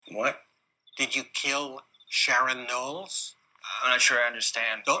Did you kill Sharon Knowles? I'm not sure I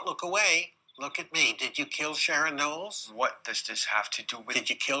understand. Don't look away. Look at me. Did you kill Sharon Knowles? What does this have to do with...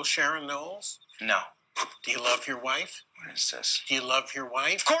 Did you kill Sharon Knowles? No. Do you love your wife? What is this? Do you love your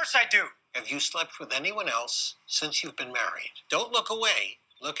wife? Of course I do! Have you slept with anyone else since you've been married? Don't look away.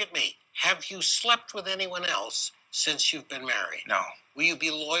 Look at me. Have you slept with anyone else since you've been married? No. Will you be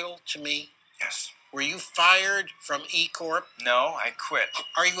loyal to me? Yes. Were you fired from E-Corp? No, I quit.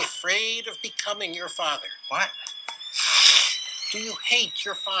 Are you afraid of becoming your father? What? Do you hate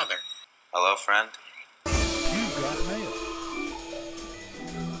your father? Hello, friend? You've got mail.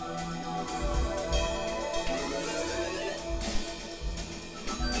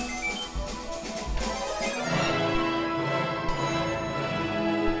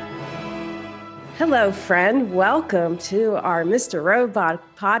 Hello, friend. Welcome to our Mr. Robot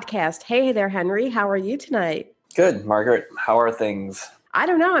podcast. Hey there, Henry. How are you tonight? Good, Margaret. How are things? I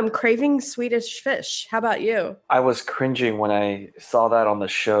don't know. I'm craving Swedish fish. How about you? I was cringing when I saw that on the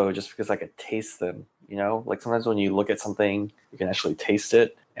show just because I could taste them. You know, like sometimes when you look at something, you can actually taste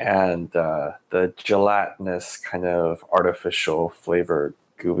it. And the gelatinous kind of artificial flavored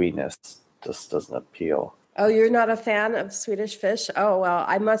gooiness just doesn't appeal. Oh, you're not a fan of Swedish fish? Oh, well,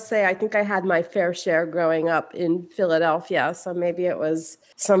 I must say, I think I had my fair share growing up in Philadelphia. So maybe it was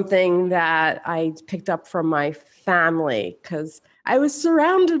something that I picked up from my family because I was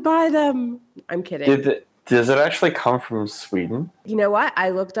surrounded by them. I'm kidding. Does it actually come from Sweden? You know what? I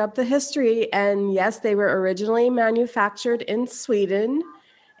looked up the history, and yes, they were originally manufactured in Sweden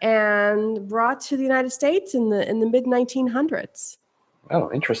and brought to the United States in the mid 1900s.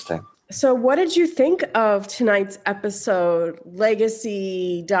 Oh, interesting. So what did you think of tonight's episode,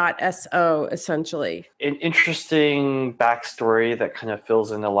 Legacy.so, essentially? An interesting backstory that kind of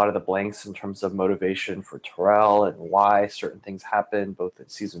fills in a lot of the blanks in terms of motivation for Tyrell and why certain things happen, both in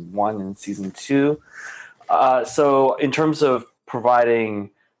season 1 and season 2. So in terms of providing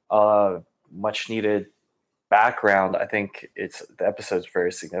much needed background, I think the episode's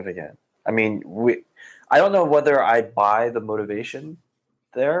very significant. I mean, I don't know whether I buy the motivation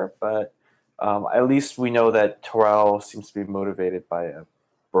there, but at least we know that Tyrell seems to be motivated by a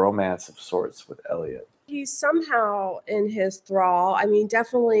bromance of sorts with Elliot. He's somehow in his thrall. I mean,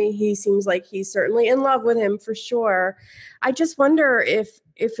 definitely he seems like he's certainly in love with him for sure. I just wonder if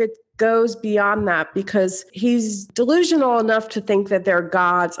it goes beyond that, because he's delusional enough to think that they're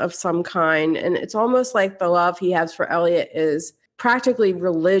gods of some kind. And it's almost like the love he has for Elliot is practically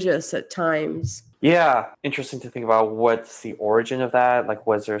religious at times. Yeah, interesting to think about what's the origin of that. Like,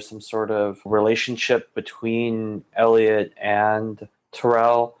 was there some sort of relationship between Elliot and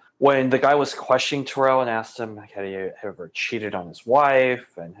Tyrell? When the guy was questioning Tyrell and asked him, like, had he ever cheated on his wife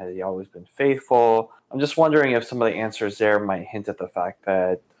and had he always been faithful? I'm just wondering if some of the answers there might hint at the fact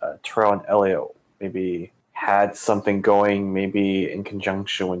that Tyrell and Elliot maybe had something going, maybe in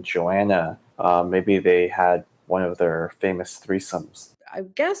conjunction with Joanna. Maybe they had one of their famous threesomes. I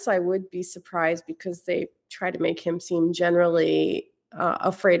guess I would be surprised because they try to make him seem generally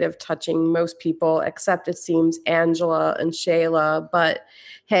afraid of touching most people, except it seems Angela and Shayla. But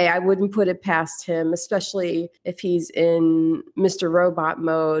hey, I wouldn't put it past him, especially if he's in Mr. Robot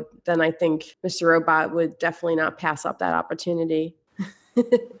mode. Then I think Mr. Robot would definitely not pass up that opportunity.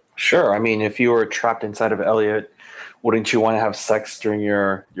 Sure. I mean, if you were trapped inside of Elliot, wouldn't you want to have sex during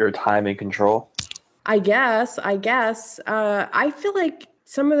your time in control? I guess. I feel like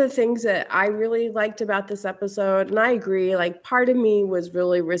some of the things that I really liked about this episode, and I agree, like part of me was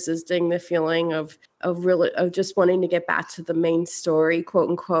really resisting the feeling of just wanting to get back to the main story,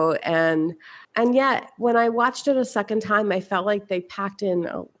 quote unquote. And yet when I watched it a second time, I felt like they packed in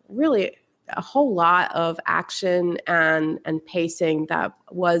a whole lot of action and pacing that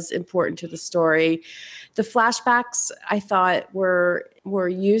was important to the story. The flashbacks I thought were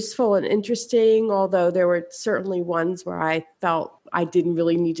useful and interesting, although there were certainly ones where I felt I didn't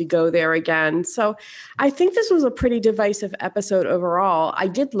really need to go there again. So I think this was a pretty divisive episode overall. I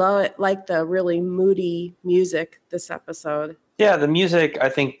did like the really moody music this episode. Yeah, the music, I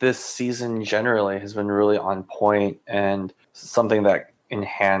think this season generally has been really on point and something that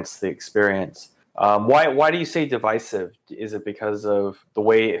enhanced the experience. Why do you say divisive? Is it because of the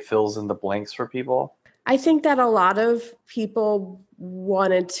way it fills in the blanks for people? I think that a lot of people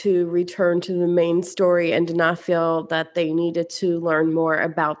wanted to return to the main story and did not feel that they needed to learn more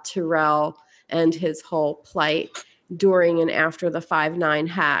about Tyrell and his whole plight during and after the 5/9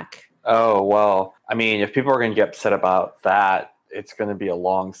 hack. Oh, well, I mean, if people are going to get upset about that, it's going to be a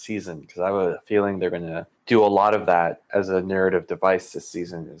long season, because I have a feeling they're going to do a lot of that as a narrative device this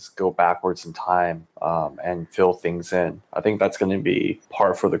season, is go backwards in time and fill things in. I think that's going to be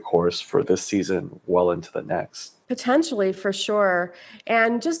par for the course for this season, well into the next. Potentially, for sure.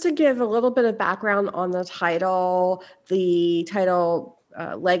 And just to give a little bit of background on the title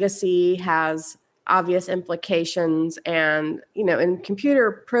Legacy has obvious implications. And, in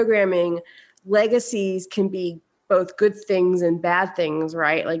computer programming, legacies can be both good things and bad things,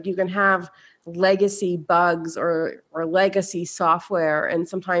 right? Like you can have legacy bugs or legacy software, and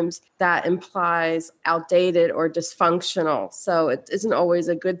sometimes that implies outdated or dysfunctional. So it isn't always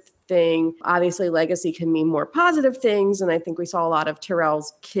a good thing. Obviously, legacy can mean more positive things, and I think we saw a lot of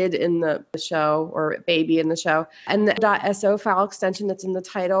Tyrell's kid in the show, or baby in the show. And the .so file extension that's in the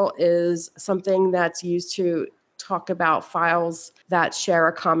title is something that's used to talk about files that share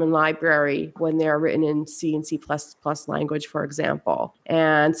a common library when they're written in C and C++ language, for example.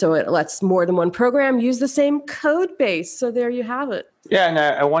 And so it lets more than one program use the same code base. So there you have it. Yeah, and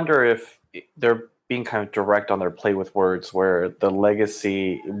I wonder if they're being kind of direct on their play with words, where the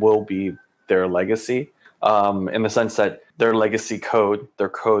legacy will be their legacy, in the sense that their legacy code, their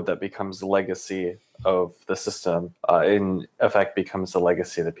code that becomes the legacy of the system, in effect becomes the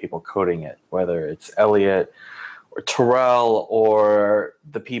legacy of the people coding it, whether it's Elliot or Tyrell or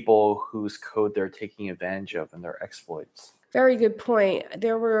the people whose code they're taking advantage of in their exploits. Very good point.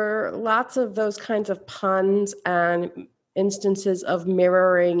 There were lots of those kinds of puns and instances of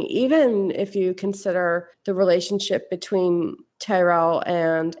mirroring, even if you consider the relationship between Tyrell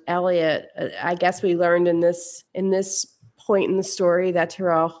and Elliot. I guess we learned in this point in the story that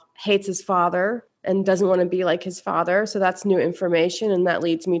Tyrell hates his father and doesn't want to be like his father. So that's new information. And that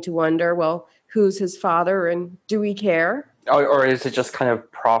leads me to wonder, well, who's his father and do we care? Or is it just kind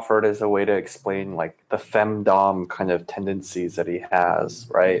of proffered as a way to explain like the femdom kind of tendencies that he has,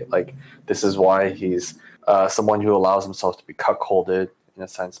 right? Like this is why he's someone who allows himself to be cuckolded in a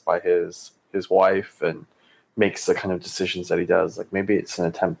sense by his wife and makes the kind of decisions that he does. Like maybe it's an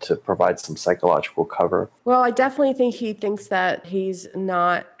attempt to provide some psychological cover. Well, I definitely think he thinks that he's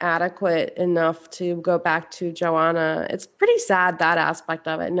not adequate enough to go back to Joanna. It's pretty sad, that aspect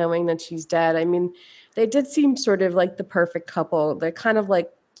of it, knowing that she's dead. I mean, they did seem sort of like the perfect couple. They're kind of like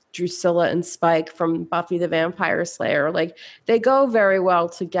Drusilla and Spike from Buffy the Vampire Slayer. Like they go very well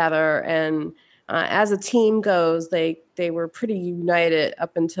together, and as a team goes, they were pretty united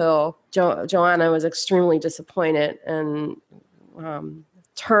up until Joanna was extremely disappointed and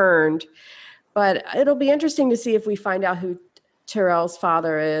turned. But it'll be interesting to see if we find out who Tyrell's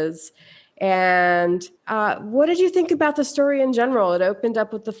father is. And what did you think about the story in general? It opened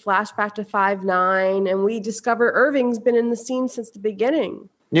up with the flashback to 5/9, and we discover Irving's been in the scene since the beginning.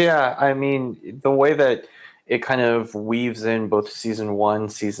 Yeah, I mean, the way that it kind of weaves in both season 1,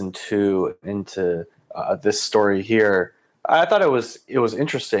 season 2 into this story here, I thought it was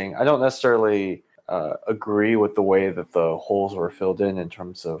interesting. I don't necessarily agree with the way that the holes were filled in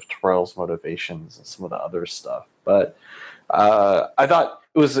terms of Tyrell's motivations and some of the other stuff, but I thought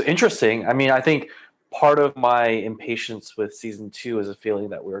it was interesting. I mean, I think part of my impatience with season 2 is a feeling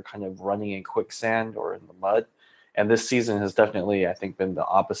that we were kind of running in quicksand or in the mud. And this season has definitely, I think, been the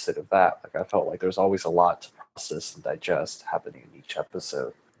opposite of that. Like I felt like there's always a lot to process and digest happening in each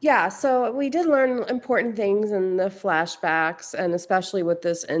episode. Yeah, so we did learn important things in the flashbacks, and especially with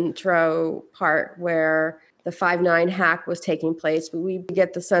this intro part where the 5/9 hack was taking place. We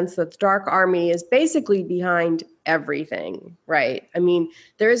get the sense that the Dark Army is basically behind everything, right? I mean,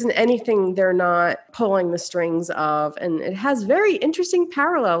 there isn't anything they're not pulling the strings of, and it has very interesting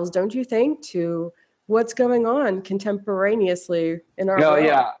parallels, don't you think, to what's going on contemporaneously in our world.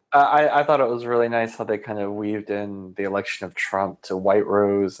 Yeah. I thought it was really nice how they kind of weaved in the election of Trump to White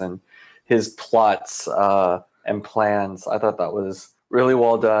Rose and his plots and plans. I thought that was really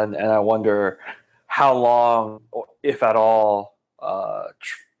well done, and I wonder how long, if at all,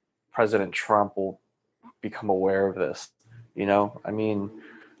 President Trump will become aware of this. You know, I mean,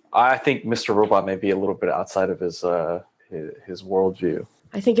 I think Mr. Robot may be a little bit outside of his worldview.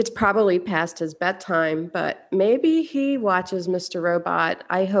 I think it's probably past his bedtime, but maybe he watches Mr. Robot.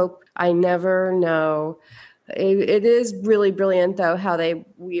 I hope. I never know. It is really brilliant, though, how they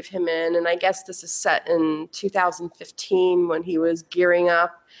weave him in. And I guess this is set in 2015 when he was gearing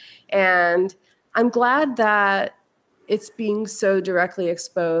up. And I'm glad that it's being so directly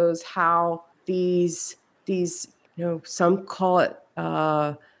exposed how these some call it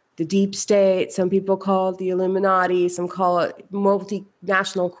the deep state, some people call it the Illuminati, some call it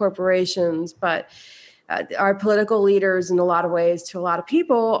multinational corporations, but our political leaders in a lot of ways to a lot of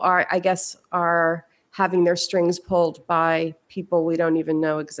people are having their strings pulled by people we don't even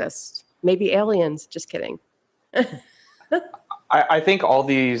know exist. Maybe aliens, just kidding. I think all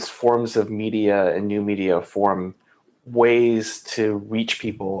these forms of media and new media form ways to reach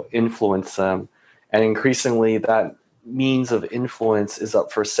people, influence them, and increasingly that means of influence is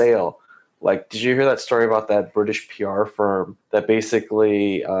up for sale. Like, did you hear that story about that British PR firm that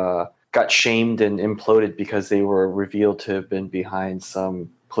basically got shamed and imploded because they were revealed to have been behind some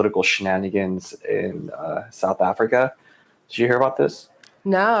political shenanigans in South Africa? Did you hear about this?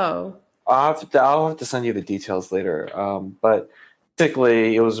 No. I'll have to send you the details later. But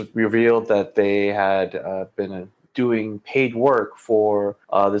basically, it was revealed that they had been doing paid work for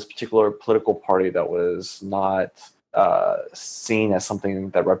this particular political party that was not seen as something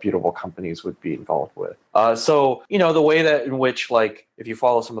that reputable companies would be involved with. So, the way that in which, like, if you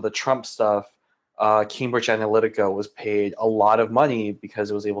follow some of the Trump stuff, Cambridge Analytica was paid a lot of money because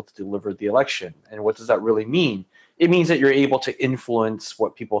it was able to deliver the election. And what does that really mean? It means that you're able to influence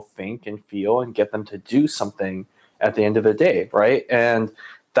what people think and feel and get them to do something at the end of the day, right? And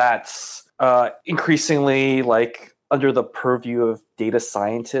that's increasingly like under the purview of data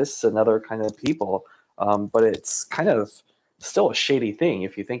scientists and other kind of people. But it's kind of still a shady thing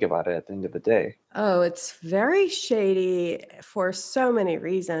if you think about it at the end of the day. Oh, it's very shady for so many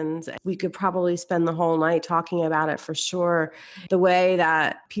reasons. We could probably spend the whole night talking about it for sure. The way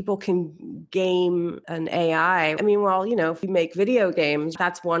that people can game an AI. I mean, well, if you make video games,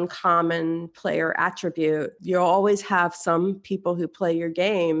 that's one common player attribute. You'll always have some people who play your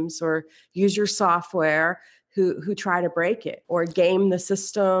games or use your software who try to break it or game the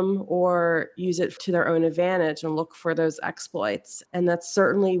system or use it to their own advantage and look for those exploits. And that's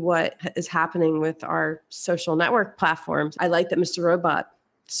certainly what is happening with our social network platforms. I like that Mr. Robot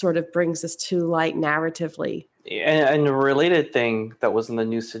sort of brings this to light narratively. And a related thing that was in the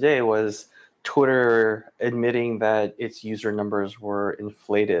news today was Twitter admitting that its user numbers were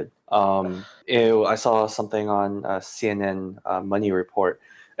inflated. I saw something on CNN Money Report.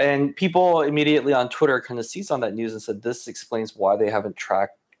 And people immediately on Twitter kind of seized on that news and said, this explains why they haven't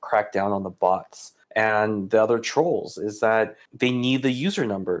cracked down on the bots and the other trolls, is that they need the user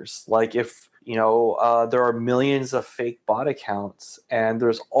numbers. Like if, there are millions of fake bot accounts and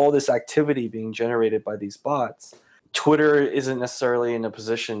there's all this activity being generated by these bots, Twitter isn't necessarily in a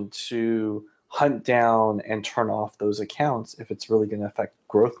position to hunt down and turn off those accounts if it's really going to affect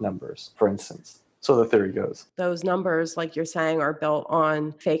growth numbers, for instance. So the theory goes. Those numbers, like you're saying, are built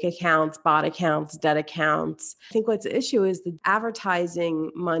on fake accounts, bot accounts, dead accounts. I think what's the issue is the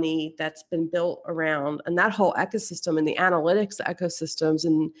advertising money that's been built around and that whole ecosystem and the analytics ecosystems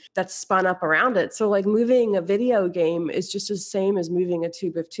and that's spun up around it. So like moving a video game is just the same as moving a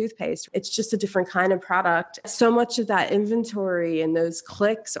tube of toothpaste. It's just a different kind of product. So much of that inventory and those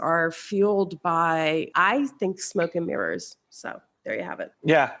clicks are fueled by, I think, smoke and mirrors. So there you have it.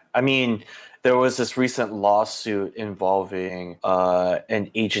 Yeah. I mean, there was this recent lawsuit involving an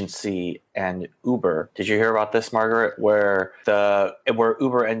agency and Uber. Did you hear about this, Margaret? Where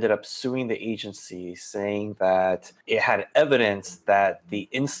Uber ended up suing the agency, saying that it had evidence that the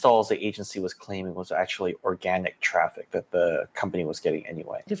installs the agency was claiming was actually organic traffic that the company was getting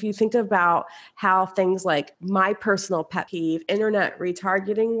anyway. If you think about how things like my personal pet peeve, internet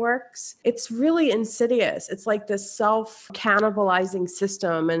retargeting works, it's really insidious. It's like this self-cannibalizing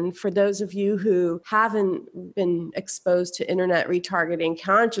system. And for those of you who haven't been exposed to internet retargeting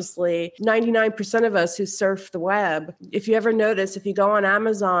consciously, 99% of us who surf the web, if you ever notice, if you go on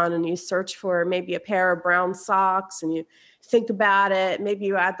Amazon and you search for maybe a pair of brown socks and you think about it, maybe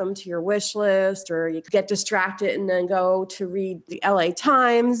you add them to your wish list, or you get distracted and then go to read the LA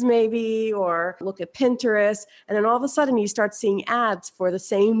Times maybe, or look at Pinterest. And then all of a sudden you start seeing ads for the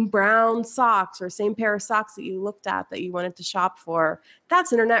same brown socks or same pair of socks that you looked at that you wanted to shop for.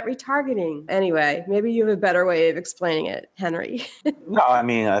 That's internet retargeting. Anyway, maybe you have a better way of explaining it, Henry. No, I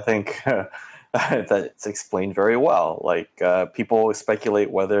mean, I think that's explained very well. Like people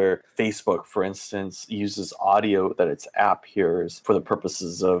speculate whether Facebook, for instance, uses audio that its app hears for the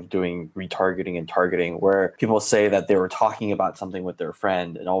purposes of doing retargeting and targeting, where people say that they were talking about something with their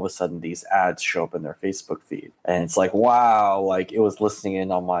friend and all of a sudden these ads show up in their Facebook feed. And it's like, wow, like it was listening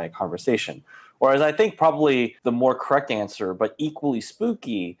in on my conversation. Whereas I think probably the more correct answer, but equally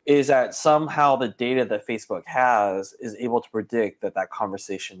spooky, is that somehow the data that Facebook has is able to predict that that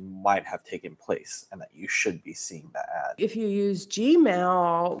conversation might have taken place and that you should be seeing that ad. If you use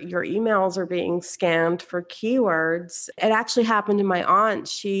Gmail, your emails are being scanned for keywords. It actually happened to my aunt.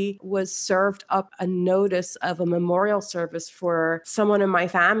 She was served up a notice of a memorial service for someone in my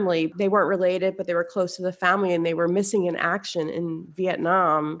family. They weren't related, but they were close to the family and they were missing in action in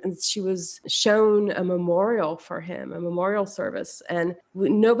Vietnam. And she was shown shown a memorial for him, a memorial service. And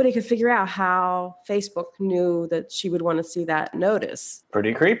nobody could figure out how Facebook knew that she would want to see that notice.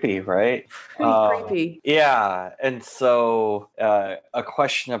 Pretty creepy, right? Pretty creepy. Yeah. And so a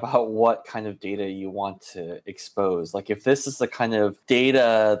question about what kind of data you want to expose. Like if this is the kind of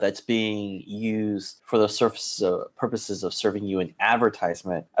data that's being used for the purposes of serving you an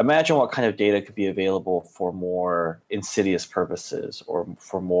advertisement, imagine what kind of data could be available for more insidious purposes or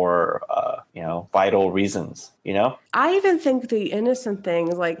for more, vital reasons, I even think the innocent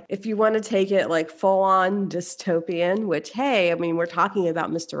things, like if you want to take it like full on dystopian, which, hey, I mean, we're talking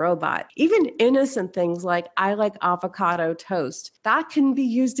about Mr. Robot, even innocent things like I like avocado toast, that can be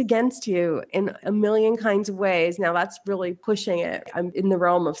used against you in a million kinds of ways. Now that's really pushing it. I'm in the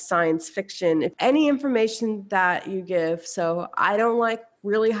realm of science fiction. If any information that you give, so I don't like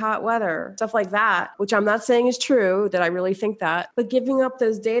really hot weather, stuff like that, which I'm not saying is true, that I really think that, but giving up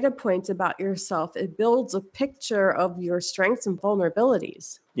those data points about yourself, it builds a picture of your strengths and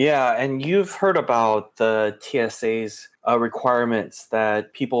vulnerabilities. Yeah, and you've heard about the TSA's requirements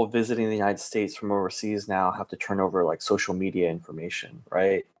that people visiting the United States from overseas now have to turn over like social media information,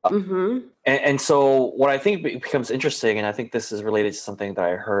 right? Mm-hmm. And so what I think becomes interesting, and I think this is related to something that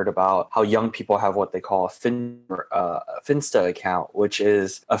I heard about how young people have what they call a Finsta account, which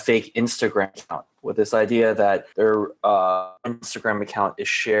is a fake Instagram account, with this idea that their Instagram account is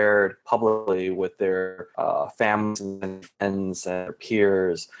shared publicly with their families and friends and their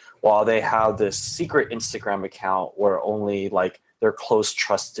peers, while they have this secret Instagram account where only like their close,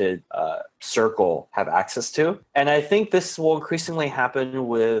 trusted circle have access to. And I think this will increasingly happen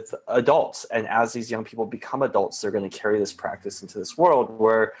with adults. And as these young people become adults, they're going to carry this practice into this world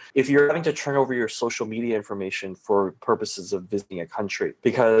where if you're having to turn over your social media information for purposes of visiting a country,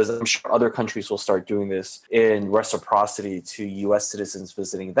 because I'm sure other countries will start doing this in reciprocity to US citizens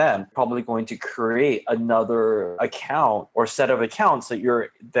visiting them, probably going to create another account or set of accounts that you're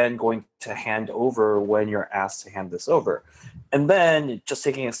then going to hand over when you're asked to hand this over. And then just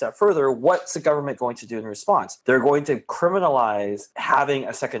taking a step further, what's the government going to do in response? They're going to criminalize having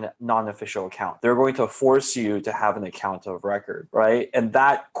a second non-official account. They're going to force you to have an account of record, right? And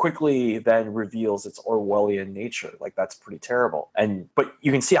that quickly then reveals its Orwellian nature. Like that's pretty terrible. But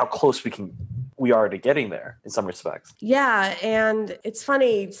you can see how close we are to getting there in some respects. Yeah, and it's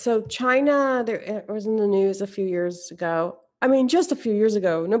funny. So China, it was in the news a few years ago. I mean, just a few years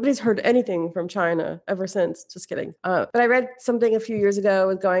ago. Nobody's heard anything from China ever since. Just kidding. But I read something a few years ago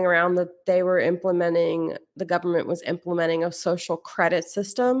was going around that the government was implementing a social credit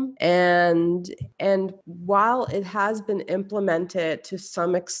system. And while it has been implemented to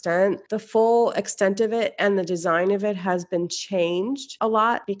some extent, the full extent of it and the design of it has been changed a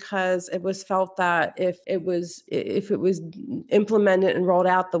lot because it was felt that if it was implemented and rolled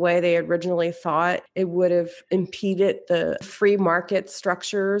out the way they originally thought, it would have impeded the free market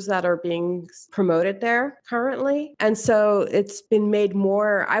structures that are being promoted there currently. And so it's been made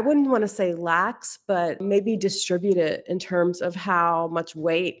more, I wouldn't want to say lax, but maybe distributed in terms of how much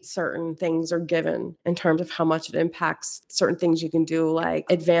weight certain things are given, in terms of how much it impacts certain things you can do, like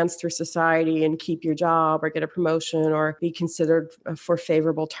advance through society and keep your job or get a promotion or be considered for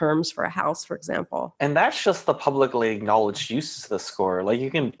favorable terms for a house, for example. And that's just the publicly acknowledged use of the score. Like you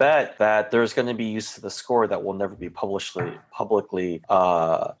can bet that there's going to be use of the score that will never be publicly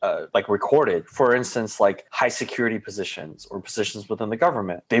like recorded. For instance, like high security positions or positions within the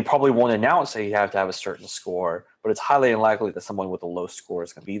government. They probably won't announce that you have to have a certain score, but it's highly unlikely that someone with a low score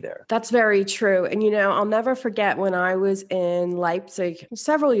is going to be there. That's very true. And, I'll never forget when I was in Leipzig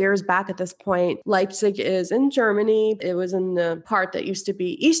several years back at this point. Leipzig is in Germany. It was in the part that used to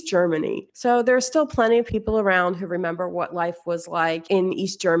be East Germany. So there's still plenty of people around who remember what life was like in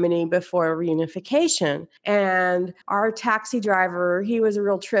East Germany before reunification. And our taxi driver, he was a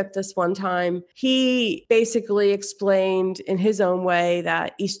real trip this one time. He basically explained in his own way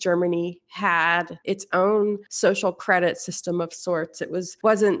that East Germany had its own social credit system of sorts. It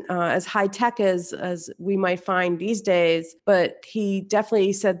wasn't as high tech as we might find these days, but he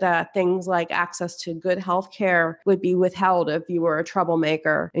definitely said that things like access to good healthcare would be withheld if you were a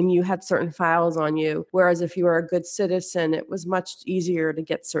troublemaker and you had certain files on you. Whereas if you were a good citizen, it was much easier to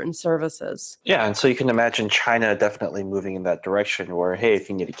get certain services. Yeah, and so you can imagine China definitely moving in that direction where, hey, if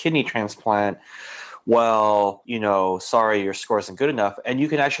you need a kidney transplant, well, sorry, your score isn't good enough. And you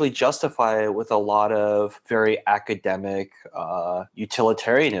can actually justify it with a lot of very academic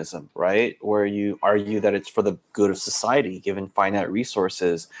utilitarianism, right? Where you argue that it's for the good of society, given finite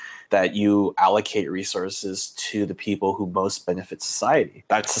resources. that you allocate resources to the people who most benefit society.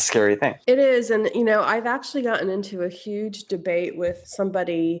 That's a scary thing. It is. And, I've actually gotten into a huge debate with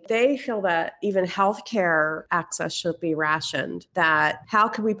somebody. They feel that even healthcare access should be rationed, that how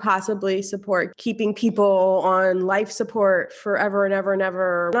could we possibly support keeping people on life support forever and ever and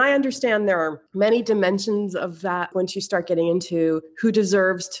ever? And I understand there are many dimensions of that once you start getting into who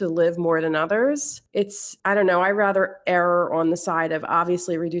deserves to live more than others. I don't know, I rather err on the side of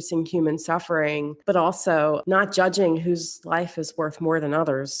obviously reducing human suffering, but also not judging whose life is worth more than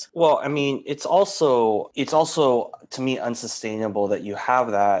others. Well, I mean, it's also to me unsustainable that you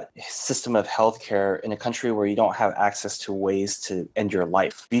have that system of healthcare in a country where you don't have access to ways to end your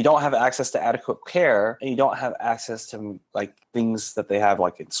life. If you don't have access to adequate care, and you don't have access to like things that they have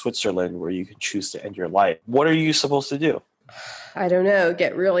like in Switzerland where you can choose to end your life, what are you supposed to do? I don't know,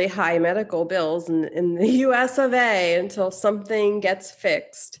 get really high medical bills in the US of A until something gets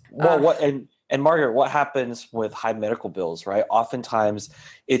fixed. Well, and Margaret, what happens with high medical bills, right? Oftentimes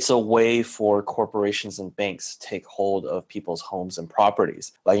it's a way for corporations and banks to take hold of people's homes and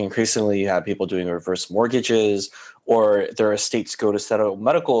properties. Like increasingly you have people doing reverse mortgages, or their estates go to settle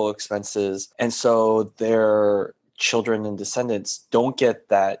medical expenses. And so their children and descendants don't get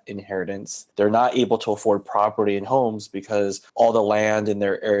that inheritance. They're not able to afford property and homes because all the land in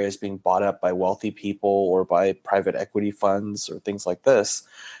their area is being bought up by wealthy people or by private equity funds or things like this.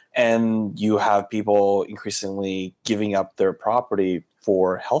 And you have people increasingly giving up their property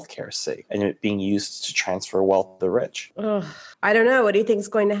for healthcare's sake and it being used to transfer wealth to the rich. Ugh, I don't know. What do you think is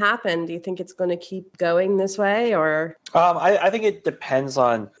going to happen? Do you think it's going to keep going this way, or? I think it depends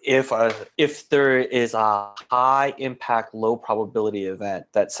on if there is a high impact, low probability event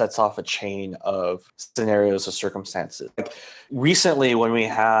that sets off a chain of scenarios or circumstances. Like recently, when we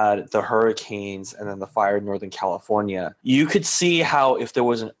had the hurricanes and then the fire in Northern California, you could see how if there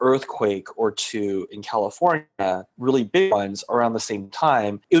was an earthquake or two in California, really big ones around the same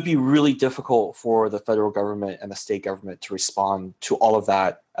time, it would be really difficult for the federal government and the state government to respond to all of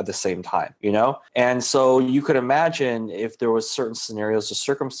that at the same time, And so you could imagine if there was certain scenarios or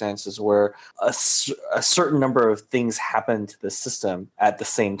circumstances where a certain number of things happen to the system at the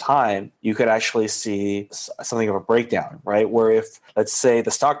same time, you could actually see something of a breakdown, right? Where if, let's say,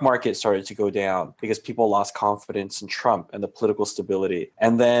 the stock market started to go down because people lost confidence in Trump and the political stability,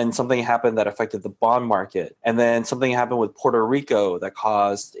 and then something happened that affected the bond market, and then something happened with Puerto Rico that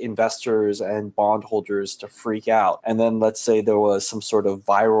caused investors and bondholders to freak out, and then let's say there was some sort of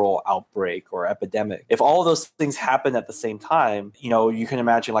viral outbreak or epidemic. If all of those things happen at the same time, you can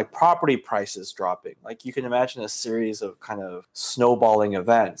imagine like property prices dropping. Like you can imagine a series of kind of snowballing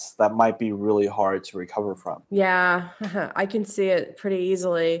events that might be really hard to recover from. Yeah, I can see it pretty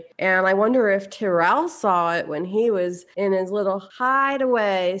easily. And I wonder if Tyrell saw it when he was in his little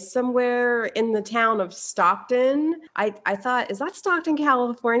hideaway somewhere in the town of Stockton. I thought, is that Stockton,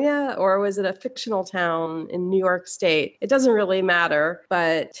 California, or was it a fictional town in New York State? It doesn't really matter,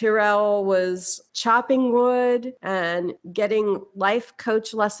 but Tyrell was chopping wood and getting life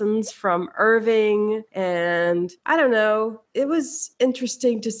coach lessons from Irving. And I don't know, it was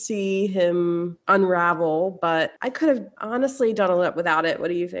interesting to see him unravel, but I could have honestly done it without it. What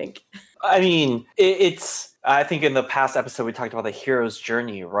do you think? I mean, I think in the past episode, we talked about the hero's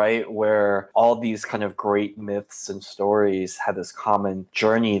journey, right? Where all these kind of great myths and stories have this common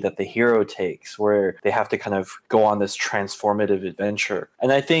journey that the hero takes, where they have to kind of go on this transformative adventure.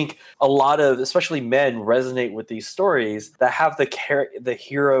 And I think a lot of, especially men, resonate with these stories that have the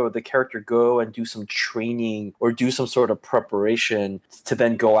character go and do some training or do some sort of preparation to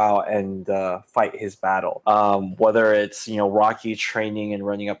then go out and fight his battle. Whether it's, Rocky training and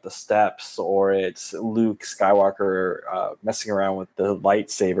running up the steps, or it's Luke Skywalker messing around with the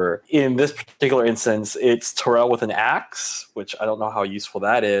lightsaber. In this particular instance, it's Tyrell with an axe, which I don't know how useful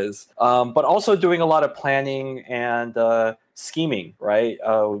that is, but also doing a lot of planning and scheming, right?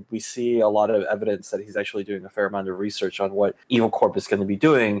 We see a lot of evidence that he's actually doing a fair amount of research on what Evil Corp is going to be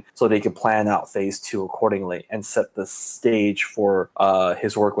doing so they can plan out phase 2 accordingly and set the stage for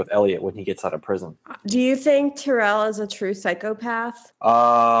his work with Elliot when he gets out of prison. Do you think Tyrell is a true psychopath?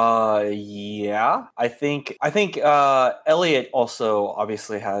 Yeah. I think Elliot also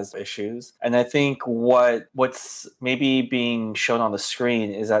obviously has issues. And I think what's maybe being shown on the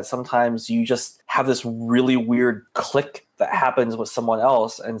screen is that sometimes you just have this really weird click that happens with someone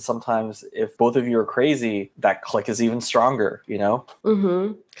else, and sometimes if both of you are crazy, that click is even stronger,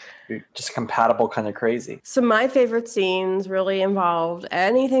 Mm-hmm. You're just compatible kind of crazy. So my favorite scenes really involved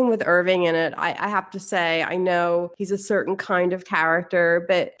anything with Irving in it. I have to say, I know he's a certain kind of character,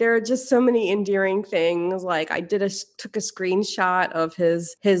 but there are just so many endearing things. Like I took a screenshot of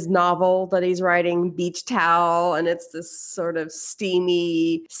his novel that he's writing, Beach Towel, and it's this sort of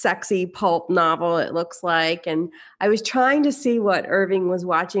steamy, sexy pulp novel, it looks like. And I was trying to see what Irving was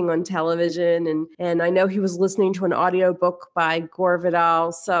watching on television, and I know he was listening to an audiobook by Gore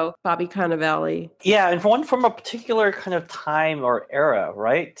Vidal. So Bobby Cannavale. Yeah, and one from a particular kind of time or era,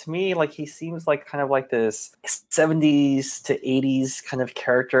 right? To me, like he seems like kind of like this 70s to 80s kind of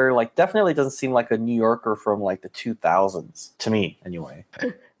character. Like definitely doesn't seem like a New Yorker from like the 2000s to me anyway.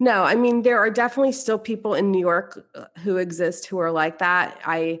 No, I mean, there are definitely still people in New York who exist who are like that.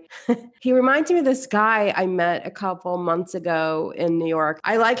 He reminds me of this guy I met a couple months ago in New York.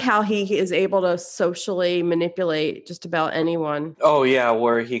 I like how he is able to socially manipulate just about anyone. Oh yeah,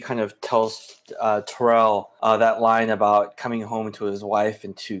 where he kind of tells Terrell that line about coming home to his wife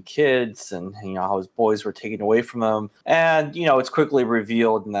and 2 kids, and how his boys were taken away from him, and it's quickly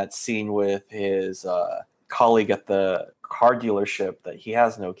revealed in that scene with his colleague at the car dealership that he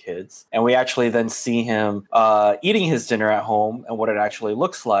has no kids, and we actually then see him eating his dinner at home and what it actually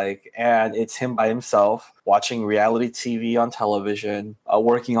looks like, and it's him by himself watching reality TV on television,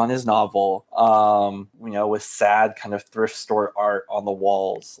 working on his novel, with sad kind of thrift store art on the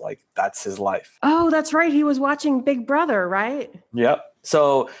walls. Like that's his life. Oh, that's right. He was watching Big Brother, right? Yep.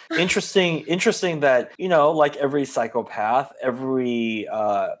 So interesting that, like every psychopath, every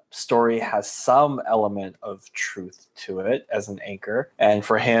story has some element of truth to it as an anchor. And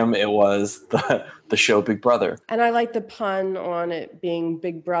for him, it was the show Big Brother. And I like the pun on it being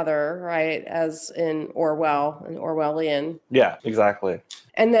Big Brother, right? As in Orwell, an Orwellian. Yeah, exactly.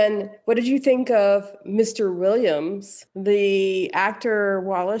 And then what did you think of Mr. Williams, the actor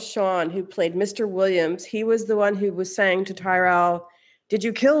Wallace Shawn, who played Mr. Williams? He was the one who was saying to Tyrell, "Did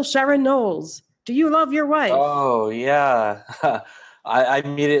you kill Sharon Knowles? Do you love your wife?" Oh, yeah. I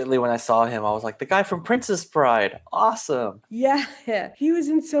immediately, when I saw him, I was like, the guy from Princess Bride. Awesome. Yeah, he was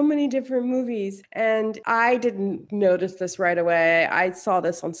in so many different movies. And I didn't notice this right away. I saw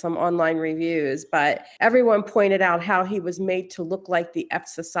this on some online reviews, but everyone pointed out how he was made to look like the F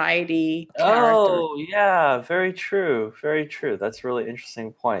Society character. Oh, yeah. Very true. Very true. That's a really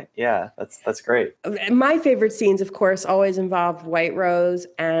interesting point. Yeah, that's great. My favorite scenes, of course, always involve White Rose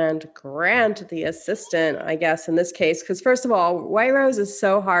and Grant, the assistant, I guess, in this case. Because first of all, White Rose is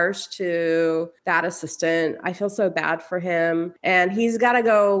so harsh to that assistant. I feel so bad for him. And he's got to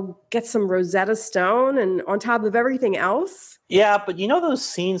go get some Rosetta Stone and on top of everything else. Yeah, but those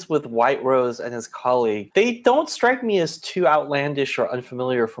scenes with White Rose and his colleague, they don't strike me as too outlandish or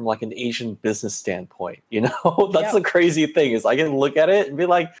unfamiliar from like an Asian business standpoint. That's the crazy thing is I can look at it and be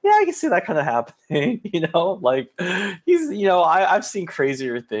like, yeah, I can see that kind of happening. Like he's, I've seen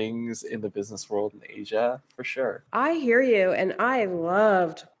crazier things in the business world in Asia for sure. I hear you. And I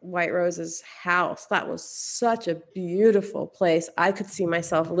loved White Rose's house. That was such a beautiful place. I could see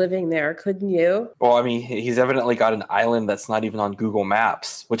myself living there. Couldn't you? Well, I mean, he's evidently got an island that's not even on Google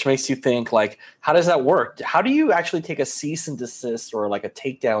Maps, which makes you think, like, how does that work? How do you actually take a cease and desist or like a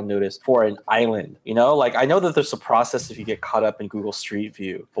takedown notice for an island? Like I know that there's a process if you get caught up in Google Street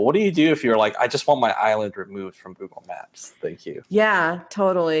View, but what do you do if you're like, I just want my island removed from Google Maps? Thank you. Yeah,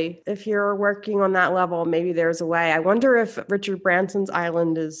 totally. If you're working on that level, maybe there's a way. I wonder if Richard Branson's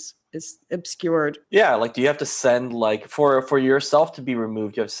island is obscured. Yeah, like do you have to send like for yourself to be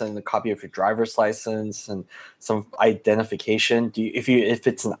removed, you have to send a copy of your driver's license and some identification? Do you, if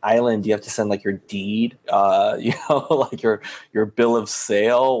it's an island, do you have to send like your deed, like your bill of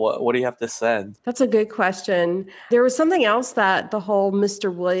sale? What do you have to send? That's a good question. There was something else that the whole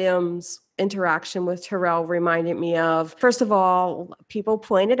Mr. Williams interaction with Terrell reminded me of. First of all, people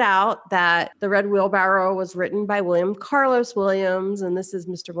pointed out that The Red Wheelbarrow was written by William Carlos Williams, and this is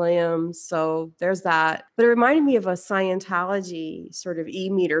Mr. Williams. So there's that. But it reminded me of a Scientology sort of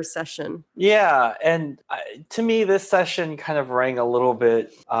e-meter session. Yeah, and to me, this session kind of rang a little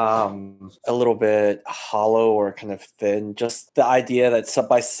bit hollow or kind of thin. Just the idea that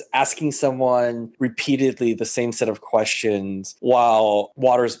by asking someone repeatedly the same set of questions while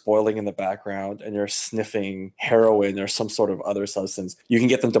water's boiling in the background and you're sniffing heroin or some sort of other substance, you can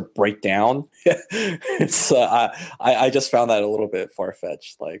get them to break down. I just found that a little bit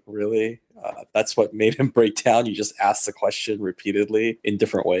far-fetched. Like, really? That's what made him break down. You just ask the question repeatedly in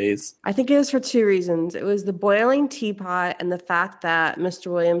different ways. I think it was for two reasons. It was the boiling teapot and the fact that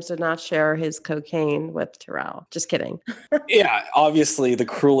Mr. Williams did not share his cocaine with Terrell. Just kidding. Yeah, obviously the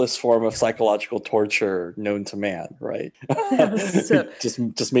cruelest form of psychological torture known to man, right? So-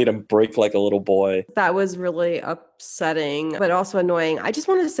 just made him break like a little boy. That was really upsetting, but also annoying. I just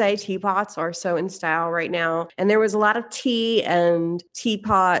wanted to say teapots are so in style right now. And there was a lot of tea and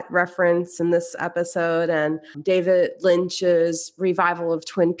teapot reference in this episode. And David Lynch's revival of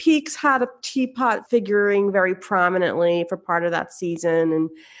Twin Peaks had a teapot figuring very prominently for part of that season. And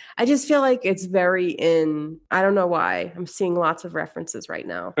I just feel like it's very in. I don't know why. I'm seeing lots of references right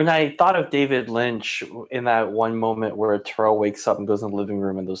now. And I thought of David Lynch in that one moment where Terrell wakes up and goes in the living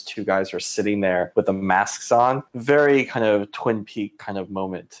room and those two guys are sitting there with the masks on. Very kind of Twin Peak kind of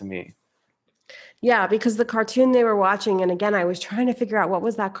moment to me. Yeah, because the cartoon they were watching, and again, I was trying to figure out what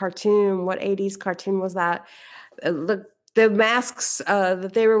was that cartoon? What 80s cartoon was that? The masks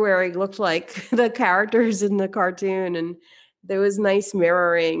that they were wearing looked like the characters in the cartoon, and there was nice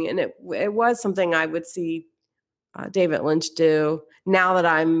mirroring, and it was something I would see David Lynch do now that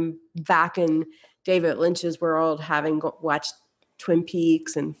I'm back in David Lynch's world, having watched Twin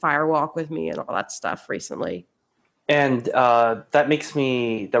Peaks and Firewalk with Me and all that stuff recently. And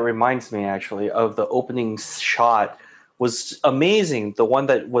that reminds me actually of the opening shot was amazing. The one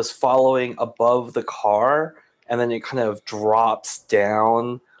that was following above the car and then it kind of drops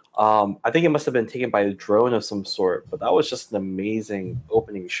down. I think it must have been taken by a drone of some sort, but that was just an amazing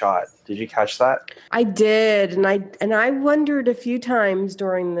opening shot. Did you catch that? I did, and I wondered a few times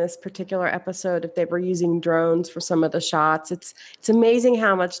during this particular episode if they were using drones for some of the shots. It's amazing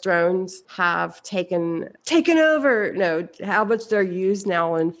how much drones have taken over. No, how much they're used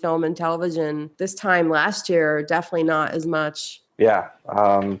now in film and television. This time last year, definitely not as much. Yeah,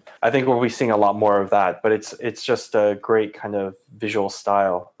 I think we'll be seeing a lot more of that, but it's just a great kind of visual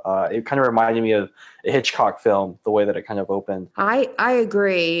style. It kind of reminded me of a Hitchcock film, the way that it kind of opened. I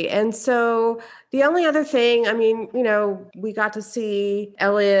agree. And so the only other thing, I mean, we got to see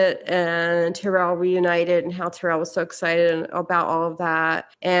Elliot and Terrell reunited and how Terrell was so excited about all of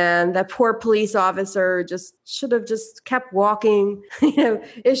that. And that poor police officer just should have just kept walking,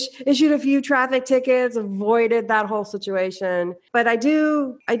 issued a few traffic tickets, avoided that whole situation. But I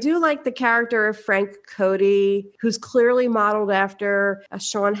do like the character of Frank Cody, who's clearly modeled after a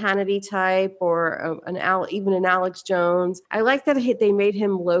Sean Hannity type or even an Alex Jones. I like that they made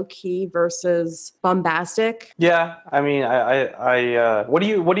him low key versus bombastic. Yeah, I mean, I what do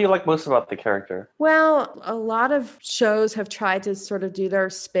you like most about the character? Well, a lot of shows have tried to sort of do their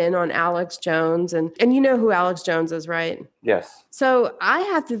spin on Alex Jones, and you know who Alex Jones is, right? Yes. So I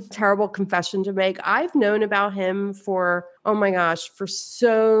have this terrible confession to make. I've known about him for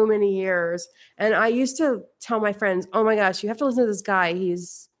so many years. And I used to tell my friends, oh my gosh, you have to listen to this guy.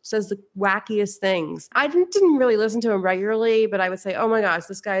 Says the wackiest things. I didn't really listen to him regularly, but I would say, oh my gosh,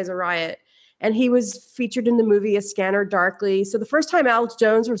 this guy is a riot. And he was featured in the movie A Scanner Darkly. So the first time Alex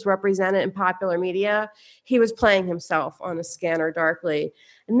Jones was represented in popular media, he was playing himself on A Scanner Darkly.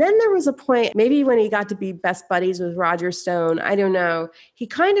 And then there was a point, maybe when he got to be best buddies with Roger Stone, I don't know, he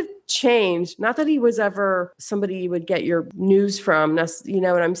kind of changed. Not that he was ever somebody you would get your news from, you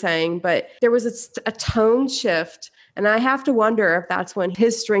know what I'm saying? But there was a tone shift. And I have to wonder if that's when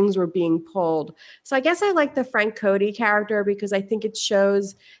his strings were being pulled. So I guess I like the Frank Cody character because I think it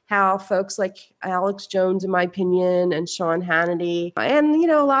shows how folks like Alex Jones, in my opinion, and Sean Hannity, and,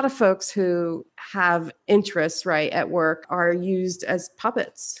 a lot of folks who have interests, right, at work are used as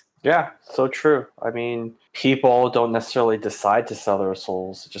puppets. Yeah, so true. I mean, people don't necessarily decide to sell their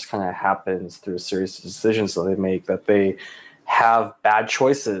souls. It just kind of happens through a series of decisions that they make, that they have bad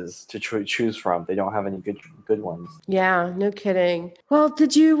choices to choose from. They don't have any good ones. Yeah, no kidding. Well,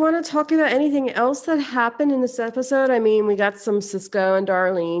 did you want to talk about anything else that happened in this episode? I mean, we got some Cisco and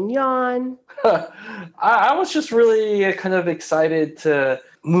Darlene yawn. I was just really kind of excited to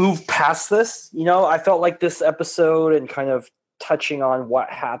move past this. I felt like this episode and kind of touching on what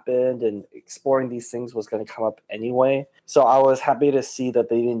happened and exploring these things was going to come up anyway. So I was happy to see that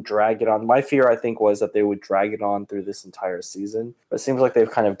they didn't drag it on. My fear, I think, was that they would drag it on through this entire season. But it seems like they've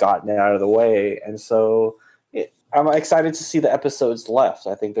kind of gotten it out of the way. And so I'm excited to see the episodes left.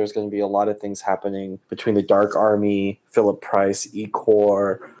 I think there's going to be a lot of things happening between the Dark Army, Philip Price,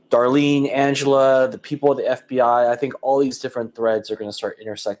 E-Corps, Darlene, Angela, the people of the FBI. I think all these different threads are going to start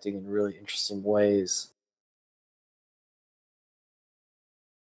intersecting in really interesting ways.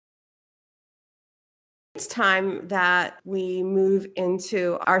 It's time that we move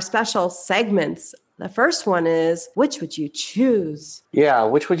into our special segments The first one is, which would you choose? Yeah,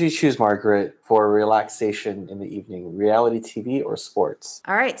 which would you choose, Margaret, for relaxation in the evening? Reality TV or sports?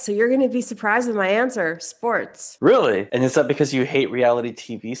 All right, so you're going to be surprised with my answer. Sports. Really? And is that because you hate reality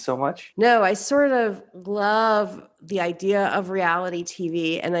TV so much? No, I sort of love the idea of reality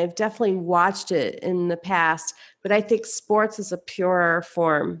TV, and I've definitely watched it in the past, but I think sports is a purer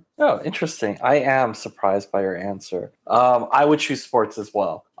form. Oh, interesting. I am surprised by your answer. I would choose sports as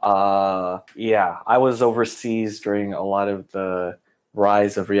well. Yeah, I was overseas during a lot of the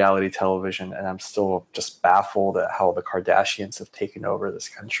rise of reality television, and I'm still just baffled at how the Kardashians have taken over this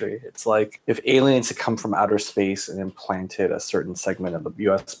country. It's like if aliens had come from outer space and implanted a certain segment of the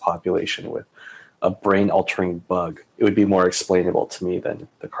US population with a brain-altering bug, it would be more explainable to me than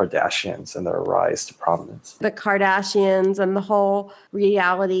the Kardashians and their rise to prominence. The Kardashians and the whole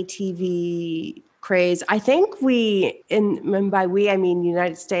reality TV craze. I think and by we, I mean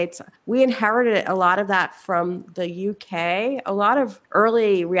United States, we inherited a lot of that from the UK. A lot of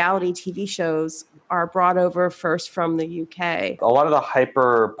early reality TV shows are brought over first from the UK. A lot of the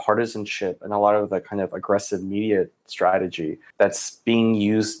hyper partisanship and a lot of the kind of aggressive media strategy that's being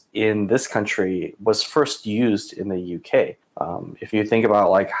used in this country was first used in the UK. If you think about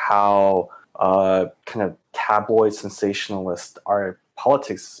like how kind of tabloid sensationalist our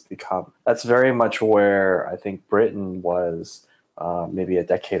politics has become, that's very much where I think Britain was maybe a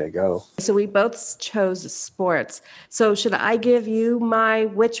decade ago. So we both chose sports. So should I give you my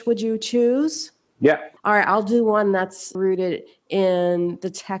which would you choose? Yeah. All right, I'll do one that's rooted in the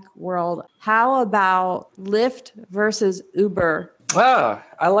tech world. How about Lyft versus Uber? Ah,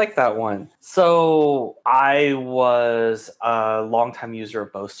 I like that one. So I was a longtime user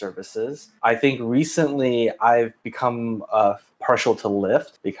of both services. I think recently I've become partial to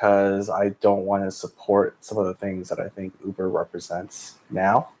Lyft because I don't want to support some of the things that I think Uber represents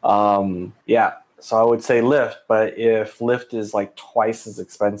now. Yeah. So I would say Lyft, but if Lyft is like twice as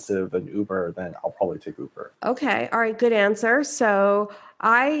expensive than Uber, then I'll probably take Uber. Okay. All right. Good answer. So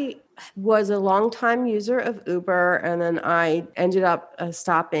I was a longtime user of Uber, and then I ended up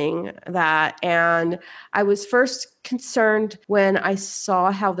stopping that. And I was first concerned when I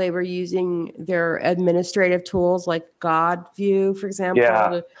saw how they were using their administrative tools like GodView, for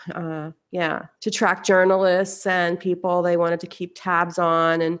example, to track journalists and people they wanted to keep tabs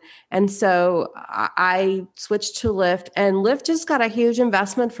on. And so I switched to Lyft, and Lyft just got a huge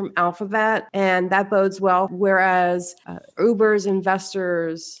investment from Alphabet, and that bodes well. Whereas Uber's investor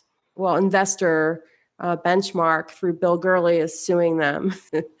Benchmark through Bill Gurley is suing them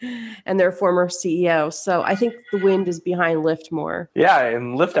and their former CEO. So I think the wind is behind Lyft more. Yeah,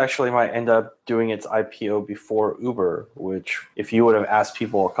 and Lyft actually might end up doing its IPO before Uber, which if you would have asked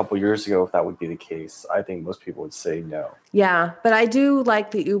people a couple years ago if that would be the case, I think most people would say no. Yeah, but I do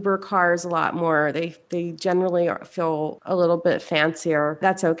like the Uber cars a lot more. They generally feel a little bit fancier.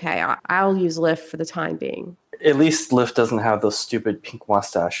 That's okay. I'll use Lyft for the time being. At least Lyft doesn't have those stupid pink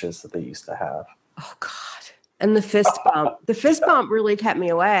mustaches that they used to have. Oh, God. And the fist bump. The fist bump really kept me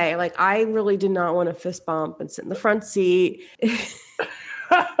away. Like, I really did not want to fist bump and sit in the front seat.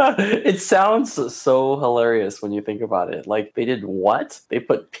 It sounds so hilarious when you think about it. Like, they did what? They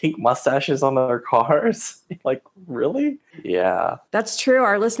put pink mustaches on their cars? Like, really? Yeah. That's true.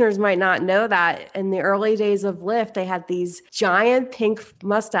 Our listeners might not know that. In the early days of Lyft, they had these giant pink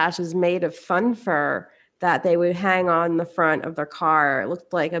mustaches made of fun fur that they would hang on the front of their car. It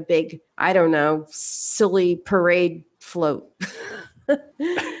looked like a big, I don't know, silly parade float.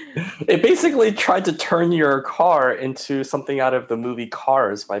 It basically tried to turn your car into something out of the movie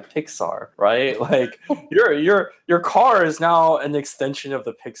Cars by Pixar, right? Like your car is now an extension of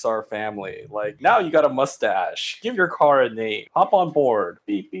the Pixar family. Like now you got a mustache. Give your car a name. Hop on board.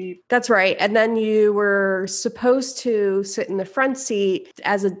 Beep beep. That's right. And then you were supposed to sit in the front seat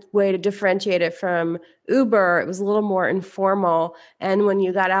as a way to differentiate it from Uber. It was a little more informal. And when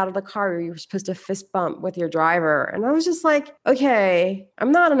you got out of the car, you were supposed to fist bump with your driver. And I was just like, okay,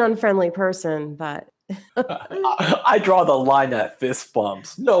 I'm not an unfriendly person, but I draw the line at fist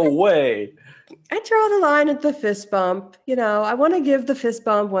bumps. No way. I draw the line at the fist bump. You know, I want to give the fist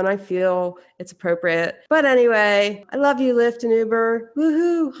bump when I feel it's appropriate. But anyway, I love you, Lyft and Uber.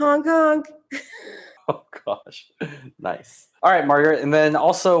 Woohoo, honk honk. Oh gosh, nice. All right, Margaret. And then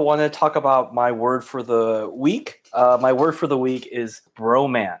also want to talk about my word for the week. My word for the week is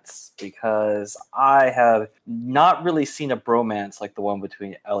bromance, because I have not really seen a bromance like the one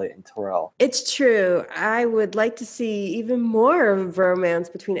between Elliot and Terrell. It's true. I would like to see even more of romance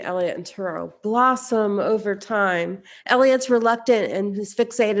between Elliot and Turo blossom over time. Elliot's reluctant and is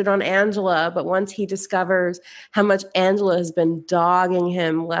fixated on Angela, but once he discovers how much Angela has been dogging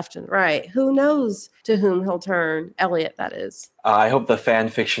him left and right, who knows to whom he'll turn? Elliot, that is. I hope the fan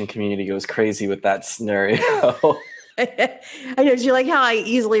fiction community goes crazy with that scenario. I know. Do you like how I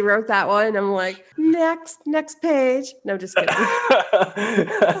easily wrote that one? I'm like, next page. No, just kidding.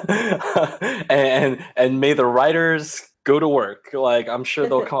 and may the writers go to work. Like, I'm sure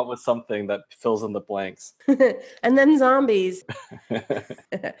they'll come up with something that fills in the blanks. And then zombies.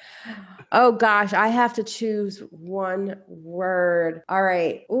 Oh gosh, I have to choose one word. All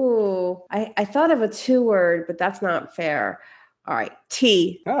right. Ooh, I thought of a 2-word, but that's not fair. All right,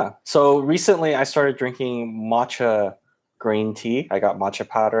 tea. So recently I started drinking matcha green tea. I got matcha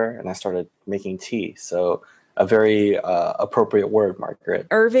powder and I started making tea. So a very appropriate word, Margaret.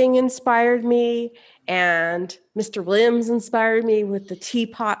 Irving inspired me, and Mr. Williams inspired me with the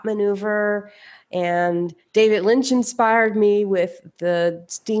teapot maneuver, and David Lynch inspired me with the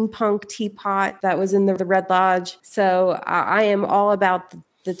steampunk teapot that was in the Red Lodge. So I am all about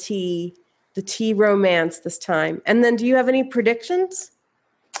the tea romance this time. And then do you have any predictions?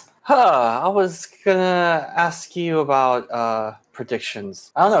 I was gonna ask you about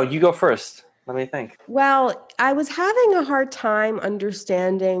predictions. I don't know. You go first. Let me think. Well, I was having a hard time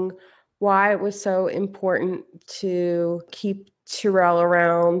understanding why it was so important to keep Tyrell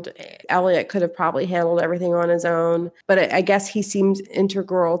around. Elliot could have probably handled everything on his own, but I guess he seems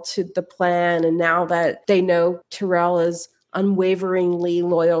integral to the plan. And now that they know Tyrell is unwaveringly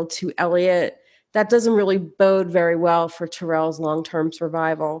loyal to Elliot, that doesn't really bode very well for Tyrell's long-term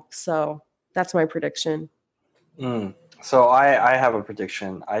survival. So that's my prediction. So I have a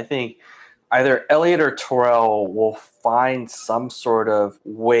prediction. I think either Elliot or Tyrell will find some sort of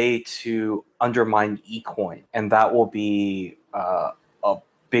way to undermine eCoin, and that will be a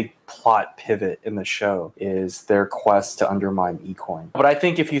big plot pivot in the show, is their quest to undermine eCoin. But I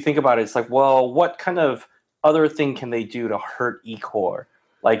think if you think about it, it's like, well, what kind of other thing can they do to hurt eCore?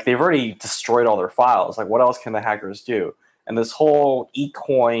 Like, they've already destroyed all their files. Like, what else can the hackers do? And this whole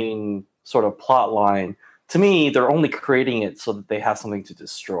eCoin sort of plot line, to me, they're only creating it so that they have something to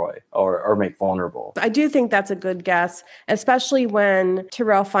destroy or make vulnerable. I do think that's a good guess, especially when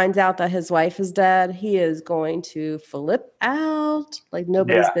Tyrell finds out that his wife is dead. He is going to flip out like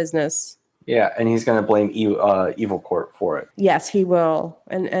nobody's business. Yeah, and he's going to blame Evil Corp for it. Yes, he will,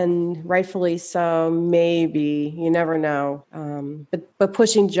 and rightfully so. Maybe, you never know. But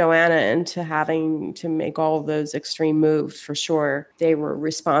pushing Joanna into having to make all of those extreme moves, for sure, they were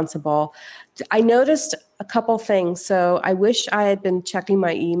responsible. I noticed a couple things. So I wish I had been checking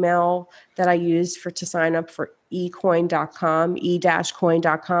my email that I used to sign up for ecoin.com,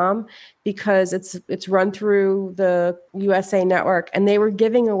 e-coin.com, because it's run through the USA Network, and they were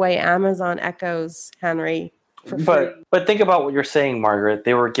giving away Amazon Echoes, Henry, for free. But think about what you're saying, Margaret.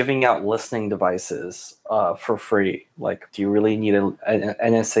 They were giving out listening devices for free. Like, do you really need an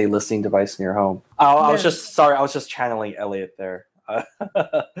NSA listening device in your home? I was just channeling Elliot there.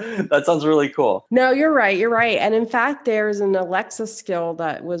 That sounds really cool. No, you're right. And in fact, there's an Alexa skill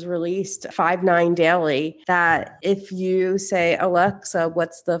that was released 5.9 daily that if you say, Alexa,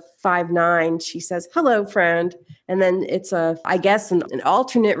 what's the 5.9? She says, hello, friend. And then it's an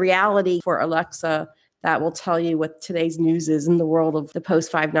alternate reality for Alexa that will tell you what today's news is in the world of the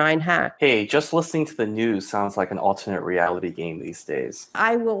post 5.9 hack. Hey, just listening to the news sounds like an alternate reality game these days.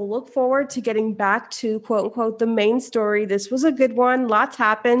 I will look forward to getting back to, quote unquote, the main story. This was a good one. Lots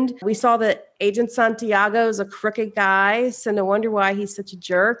happened. We saw that Agent Santiago is a crooked guy, so no wonder why he's such a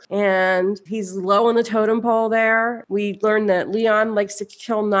jerk. And he's low on the totem pole there. We learned that Leon likes to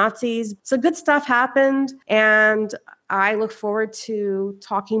kill Nazis. So good stuff happened. And I look forward to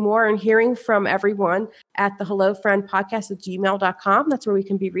talking more and hearing from everyone at the hellofriendpodcast@gmail.com. That's where we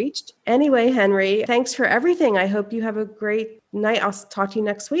can be reached. Anyway, Henry, thanks for everything. I hope you have a great night. I'll talk to you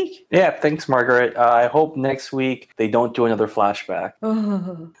next week. Yeah, thanks, Margaret. I hope next week they don't do another flashback.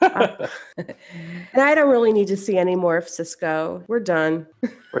 Oh, and I don't really need to see any more of Cisco. We're done.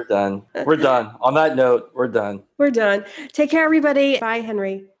 We're done. We're done. On that note, we're done. We're done. Take care, everybody. Bye,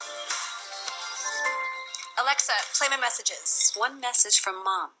 Henry. Alexa, play my messages. One message from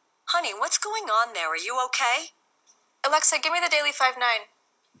Mom. Honey, what's going on there? Are you okay? Alexa, give me the Daily 5.9.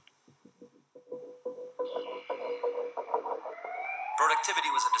 Verdict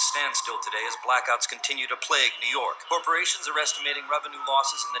activity was at a standstill today as blackouts continue to plague New York. Corporations are estimating revenue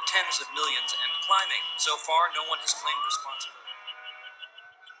losses in the tens of millions and climbing. So far, no one has claimed responsibility.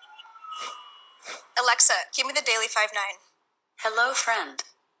 Alexa, give me the Daily 5-9. Hello, friend.